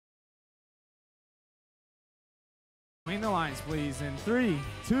Main the lines, please. In 3,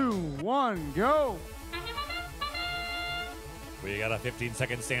 2, 1, go. We got a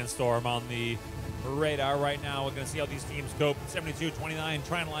 15-second sandstorm on the radar right now. We're going to see how these teams cope. 72-29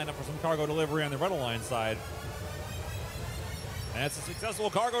 trying to line up for some cargo delivery on the Red Alliance side. And it's a successful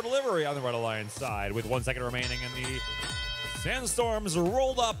cargo delivery on the Red Alliance side with 1 second remaining, and the sandstorms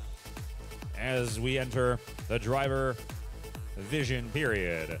rolled up as we enter the driver vision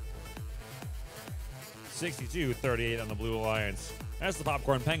period. 62-38 on the Blue Alliance. That's the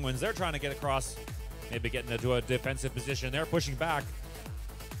Popcorn Penguins. They're trying to get across, maybe getting into a defensive position. They're pushing back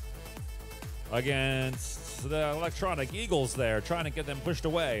against the Electronic Eagles there, trying to get them pushed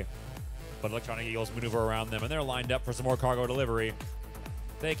away. But Electronic Eagles maneuver around them, and they're lined up for some more cargo delivery.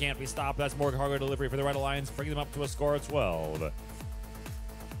 They can't be stopped. That's more cargo delivery for the Red Alliance, bringing them up to a score of 12.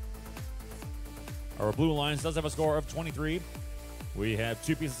 Our Blue Alliance does have a score of 23. We have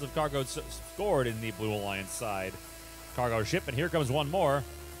 2 pieces of cargo scored in the Blue Alliance side. Cargo ship, and here comes one more.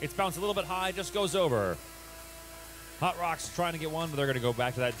 It's bounced a little bit high, just goes over. Hot Rocks trying to get one, but they're going to go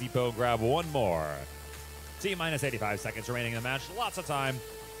back to that depot and grab one more. T-minus 85 seconds remaining in the match. Lots of time.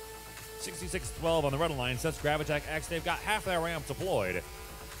 66-12 on the Red Alliance. That's Gravitech X. They've got half their ramp deployed.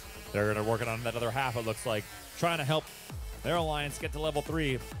 They're going to work it on that other half, it looks like, trying to help their alliance get to level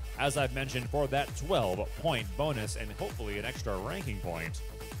 3, as I've mentioned, for that 12-point bonus and hopefully an extra ranking point.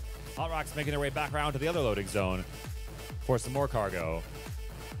 Hot Rocks making their way back around to the other loading zone for some more cargo.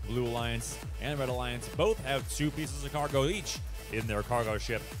 Blue Alliance and Red Alliance both have 2 pieces of cargo each in their cargo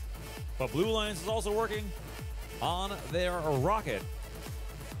ship. But Blue Alliance is also working on their rocket.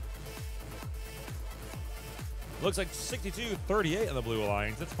 Looks like 62-38 on the Blue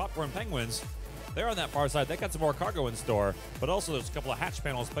Alliance. It's Popcorn Penguins. They're on that far side. They got some more cargo in store, but also there's a couple of hatch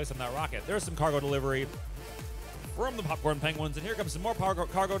panels placed on that rocket. There's some cargo delivery from the Popcorn Penguins, and here comes some more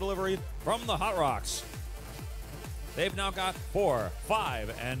cargo delivery from the Hot Rocks. They've now got 4,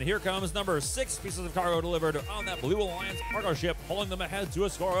 5, and here comes number 6 pieces of cargo delivered on that Blue Alliance cargo ship, pulling them ahead to a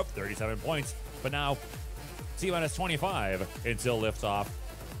score of 37 points. But now, T-minus 25 until liftoff,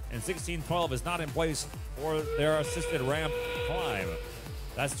 and 16-12 is not in place for their assisted ramp climb.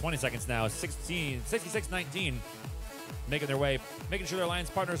 That's 20 seconds now. 66-19, making their way, making sure their alliance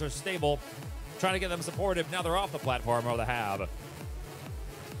partners are stable, trying to get them supportive. Now they're off the platform or the hab.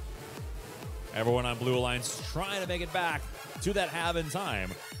 Everyone on Blue Alliance trying to make it back to that hab in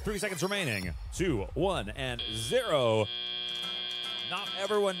time. 3 seconds remaining. 2, 1, and 0. Not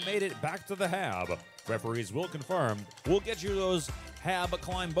everyone made it back to the hab. Referees will confirm. We'll get you those hab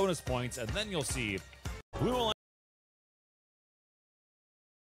climb bonus points, and then you'll see Blue Alliance